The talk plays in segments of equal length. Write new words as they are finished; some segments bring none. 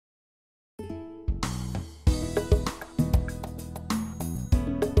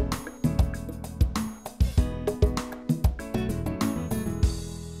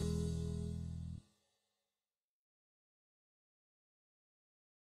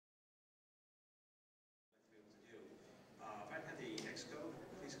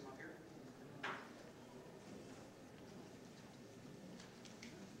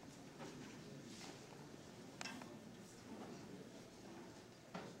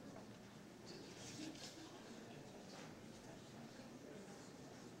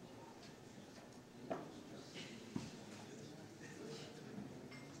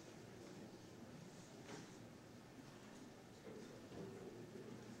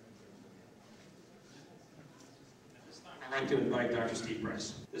like to invite Dr. Steve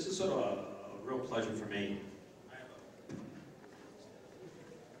Press. This is sort of a real pleasure for me.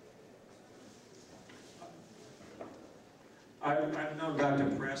 I've known Dr.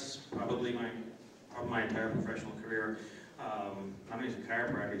 Press probably my entire professional career. Not only as a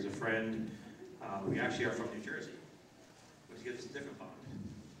chiropractor, he's a friend. We actually are from New Jersey, which gives us a different bond.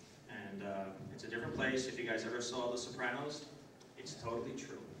 And it's a different place. If you guys ever saw The Sopranos, it's totally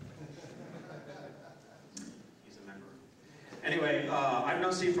true. He's a member. Anyway, I've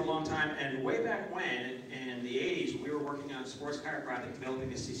known Steve for a long time, and way back when, in the 80s, we were working on sports chiropractic, developing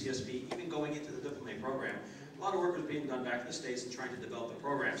the CCSP, even going into the diplomate program. A lot of work was being done back in the States and trying to develop the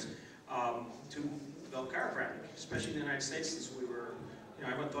programs to develop chiropractic, especially in the United States, since we were,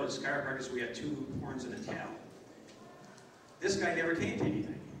 everyone thought as chiropractors we had two horns and a tail. This guy never came to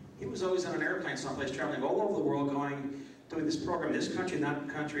anything. He was always on an airplane someplace, traveling all over the world, doing this program, this country, that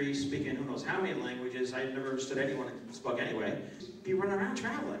country, speaking who knows how many languages. I never understood anyone who spoke anyway. Be running around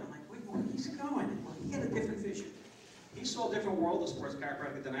traveling. I'm like, wait, where is he going? Well, he had a different vision. He saw a different world of sports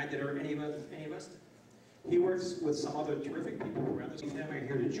chiropractic than I did, or any of us did. He works with some other terrific people around this. Him are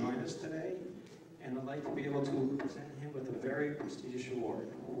here to join us today, and I'd like to be able to present him with a very prestigious award.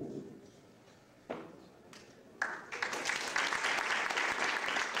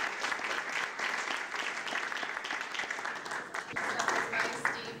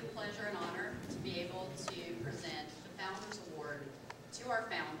 Pleasure and honor to be able to present the Founders Award to our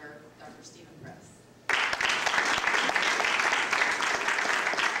founder, Dr. Stephen Press.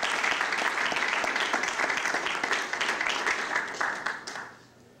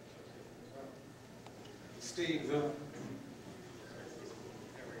 Steve,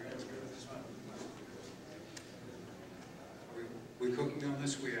 we cooking on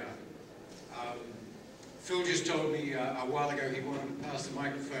this? We are. Phil just told me a while ago he wanted to pass the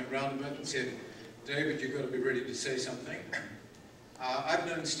microphone round a bit and said, David, you've got to be ready to say something. I've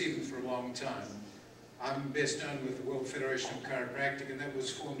known Stephen for a long time. I'm best known with the World Federation of Chiropractic, and that was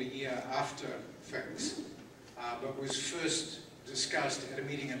formed a year after FICS, but was first discussed at a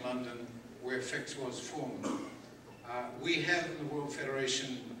meeting in London where FICS was formed. We have in the World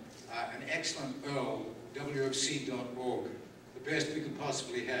Federation an excellent URL, wfc.org, the best we could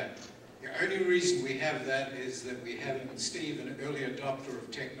possibly have. The only reason we have that is that we have in Steve an early adopter of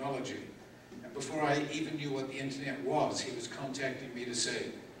technology. And before I even knew what the internet was, he was contacting me to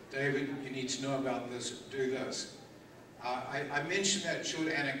say, David, you need to know about this, do this. I mentioned that short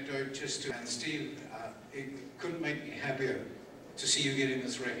anecdote just to, and Steve, it couldn't make me happier to see you getting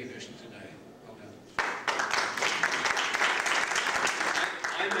this recognition today. Well done.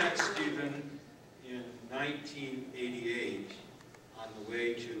 I met Stephen in 1988 on the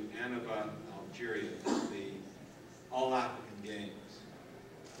way to Annaba, Algeria, the All-African Games.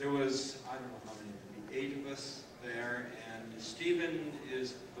 There was, I don't know how many, maybe 8 of us there, and Stephen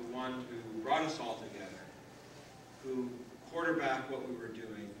is the one who brought us all together, who quarterbacked what we were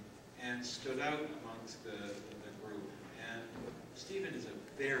doing, and stood out amongst the group. And Stephen is a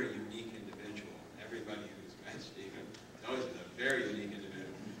very unique individual. Everybody who's met Stephen knows he's a very unique individual.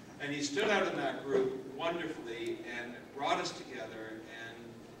 And he stood out in that group wonderfully and brought us together,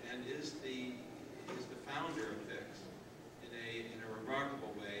 and is the founder of FICS in a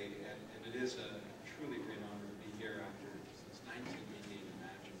remarkable way, and it is a truly great honor to be here after since 1988.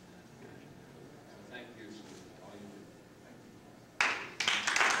 Imagine that. So thank you for all you do.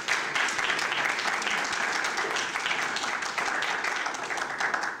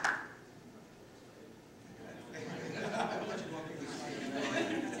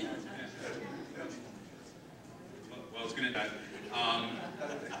 Well, it's going to.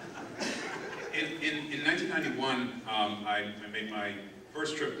 In 1991, I made my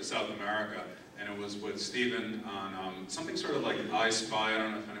first trip to South America, and it was with Stephen on something sort of like I Spy. I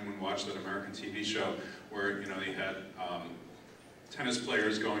don't know if anyone watched that American TV show where they had tennis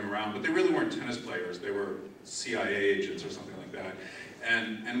players going around, but they really weren't tennis players. They were CIA agents or something like that.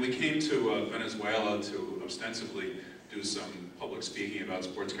 And we came to Venezuela to ostensibly do some public speaking about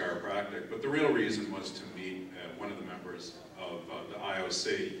sports chiropractic, but the real reason was to meet one of the members of the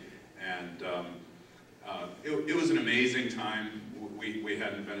IOC. And it was an amazing time we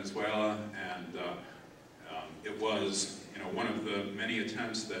had in Venezuela, and it was one of the many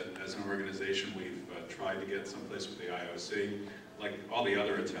attempts that as an organization we've tried to get someplace with the IOC. Like all the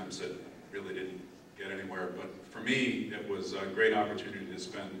other attempts that really didn't get anywhere, but for me it was a great opportunity to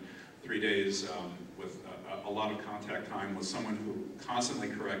spend 3 days with a lot of contact time with someone who constantly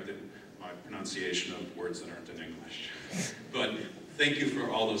corrected my pronunciation of words that aren't in English. But thank you for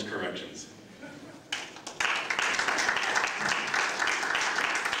all those corrections.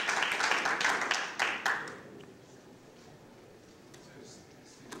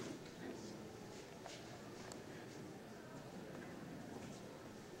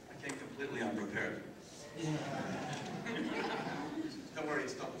 unprepared. Don't worry,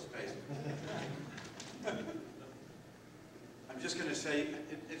 it's double spaced. I'm just going to say,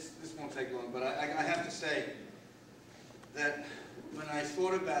 this won't take long, but I have to say that when I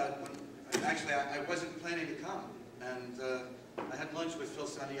thought about, actually I wasn't planning to come, and I had lunch with Phil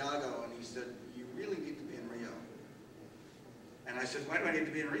Santiago, and he said, you really need to be in Rio. And I said, why do I need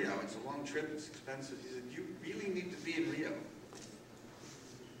to be in Rio? It's a long trip, it's expensive. He said, you really need to be in Rio.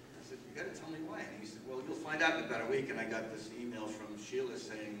 I said, you got to tell me why. And he said, well, you'll find out in about a week. And I got this email from Sheila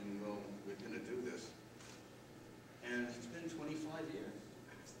saying, well, we're going to do this. And it's been 25 years.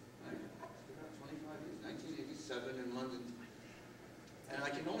 Right? About 25 years, 1987 in London. And I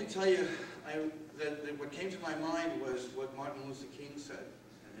can only tell you that what came to my mind was what Martin Luther King said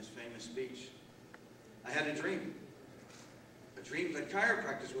in his famous speech. I had a dream. A dream that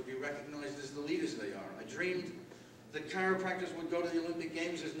chiropractors would be recognized as the leaders they are. I dreamed that chiropractors would go to the Olympic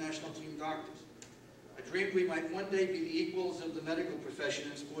Games as national team doctors. I dreamed we might one day be the equals of the medical profession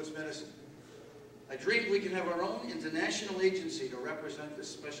in sports medicine. I dreamed we could have our own international agency to represent this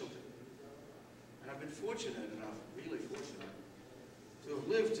specialty. And I've been fortunate enough, really fortunate, to have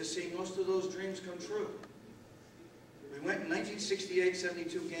lived to see most of those dreams come true. We went in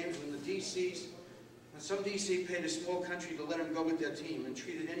 1968-72 games when the DCs, when some DC paid a small country to let him go with their team and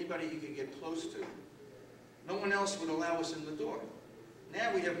treated anybody he could get close to. No one else would allow us in the door.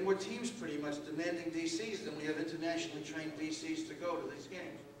 Now we have more teams pretty much demanding DCs than we have internationally trained DCs to go to these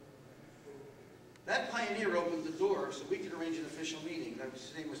games. That pioneer opened the door so we could arrange an official meeting.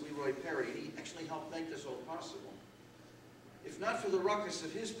 His name was Leroy Perry. He actually helped make this all possible. If not for the ruckus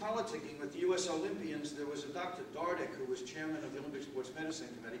of his politicking with the U.S. Olympians, there was a Dr. Dardick who was chairman of the Olympic Sports Medicine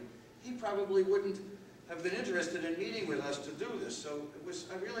Committee. He probably wouldn't have been interested in meeting with us to do this. So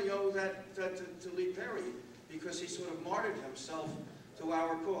I really owe that to Lee Perry, because he sort of martyred himself to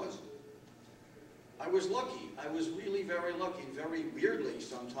our cause. I was lucky. I was really very lucky, very weirdly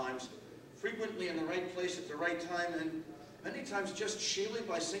sometimes, frequently in the right place at the right time, and many times just sheerly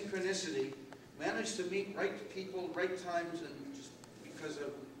by synchronicity, managed to meet right people, right times, and just because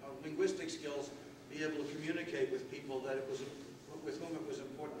of linguistic skills, be able to communicate with people with whom it was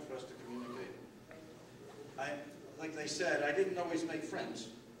important for us to communicate. Like they said, I didn't always make friends,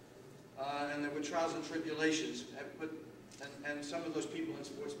 and there were trials and tribulations, and some of those people in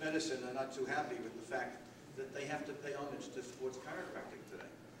sports medicine are not too happy with the fact that they have to pay homage to sports chiropractic today.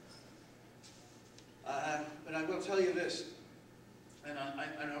 But I will tell you this, and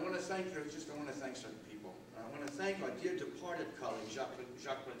I want to thank you, I want to thank certain people. I want to thank our dear departed colleague, Jacques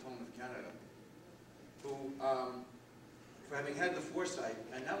Breton of Canada, who, for having had the foresight,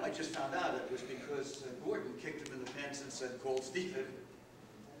 and now I just found out it was because Gordon kicked him in the pants and said, call Stephen.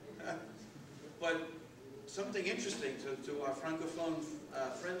 But something interesting to our Francophone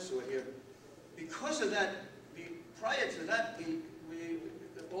friends who are here, because of that, prior to that,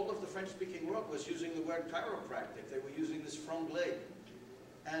 all of the French-speaking world was using the word chiropractic. They were using this franglais.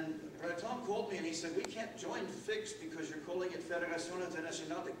 And Breton called me and he said, we can't join FICS because you're calling it Fédération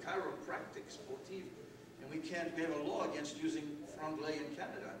Internationale de Chiropractic Sportive. And we have a law against using franglais in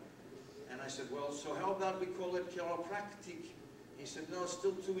Canada. And I said, well, so how about we call it chiropractic? He said, no, it's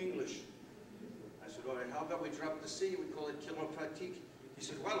still too English. I said, all right, how about we drop the C, we call it chiropractic? He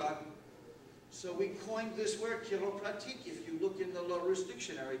said, voila. So we coined this word, chiropractic. If you look in the Larousse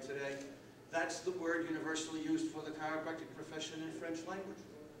dictionary today, that's the word universally used for the chiropractic profession in French language.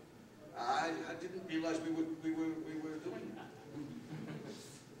 I didn't realize we were doing that.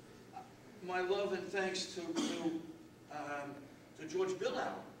 My love and thanks to George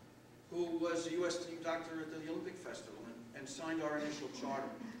Billow, who was a U.S. team doctor at the Olympic Festival and signed our initial charter.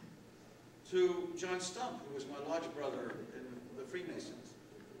 To John Stump, who was my lodge brother in the Freemasons.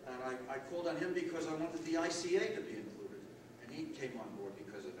 And I called on him because I wanted the ICA to be included, and he came on board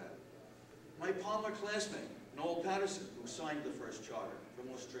because of that. My Palmer classmate, Noel Patterson, who signed the first charter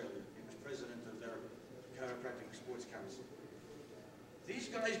from Australia. He was president of their Chiropractic Sports Council. These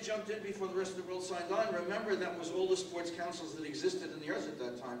guys jumped in before the rest of the world signed on. Remember, that was all the sports councils that existed in the earth at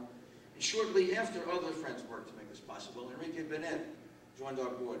that time. And shortly after, other friends worked to make this possible. Enrique Benet joined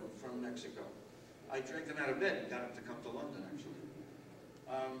our board from Mexico. I dragged him out of bed and got him to come to London, actually.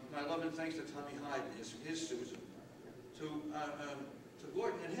 My love and thanks to Tommy Hyde and his Susan, to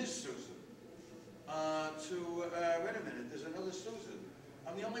Gordon and his Susan, wait a minute, there's another Susan.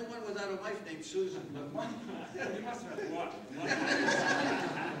 I'm the only one without a wife named Susan. But You must have one.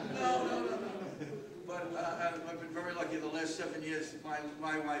 No. But I've been very lucky the last 7 years.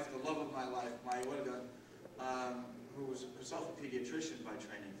 My wife, the love of my life, my Olga, who was herself a pediatrician by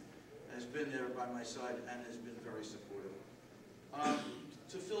training, has been there by my side and has been very supportive.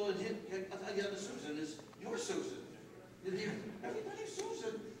 to fill in the other Susan is your Susan. Everybody's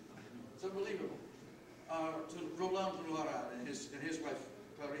Susan. It's unbelievable. To Roland and his wife,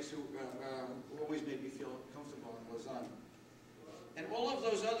 Clarice, who always made me feel comfortable in Lausanne. And all of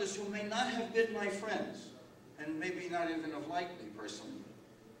those others who may not have been my friends, and maybe not even have liked me personally,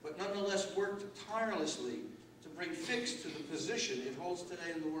 but nonetheless worked tirelessly to bring FICS to the position it holds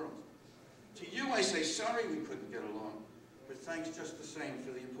today in the world. To you, I say, sorry we couldn't get along, but thanks just the same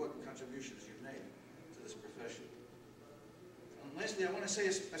for the important contributions you've made to this profession. And lastly, I want to say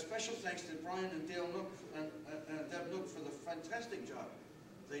a special thanks to Brian and Dale Nook and Deb Nook for the fantastic job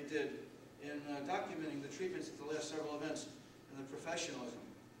they did in documenting the treatments at the last several events and the professionalism.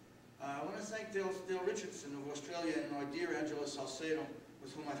 I want to thank Dale Richardson of Australia and our dear Angela Salcedo,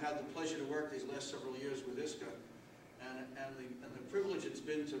 with whom I've had the pleasure to work these last several years with ISCA, and the privilege it's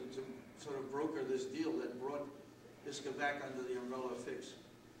been to sort of broker this deal that brought ISCA back under the umbrella of FICS,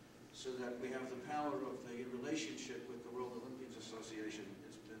 so that we have the power of the relationship with the World Olympians Association.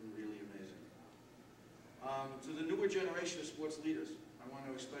 It's been really amazing. To the newer generation of sports leaders, I want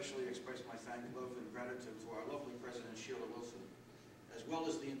to especially express my thanks, love, and gratitude to our lovely President Sheila Wilson, as well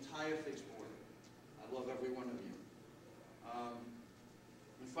as the entire FICS board. I love every one of you.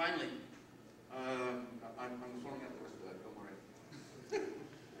 And finally, I'm throwing out the rest of that, don't worry.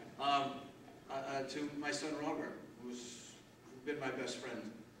 To my son Robert, who's been my best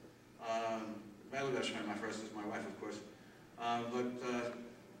friend. My other best friend, my first is my wife, of course.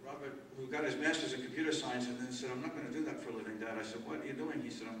 Robert, who got his master's in computer science and then said, I'm not going to do that for a living, Dad. I said, what are you doing? He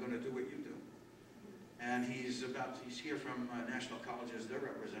said, I'm going to do what you do. And he's here from National College as their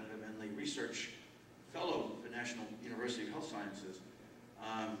representative and the research fellow for National University of Health Sciences.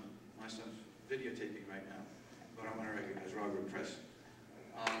 My son's videotaping right now, but I want to recognize Robert Press.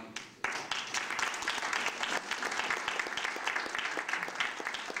 And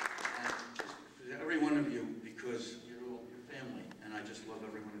just every one of you, because you're all your family, and I just love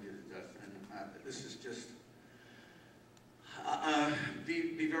every one of you to death. And this is just,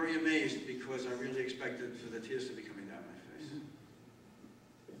 be very amazed, because I really expected for the tears to be coming down my face.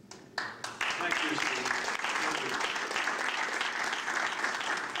 Thank you, Steve. Thank you.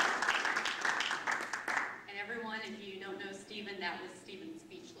 And everyone, if you don't know Stephen, that was Stephen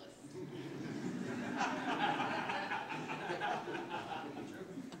speechless.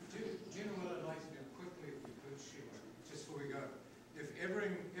 Do you know what I'd like to do quickly, if we could, Sheila, just before we go? If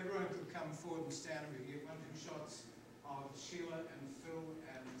everyone could come forward and stand, we get one or two shots of Sheila and Phil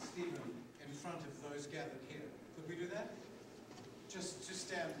and Stephen in front of those gathered here. Could we do that? Just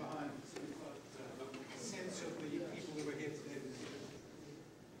stand behind, so we've got a sense of the people who were here today.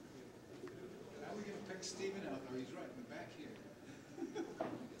 How are we going to pick Stephen out? Oh, he's right in the back here.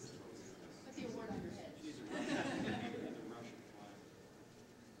 Put the award on your head.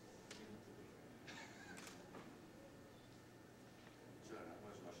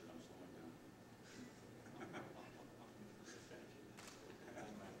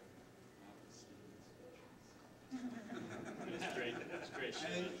 That's great. That's great.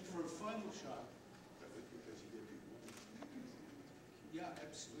 And then for a final shot, yeah,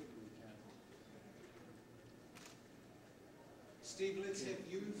 absolutely we can. Steve, let's have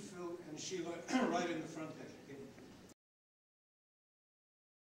you, Phil, and Sheila right in the front there.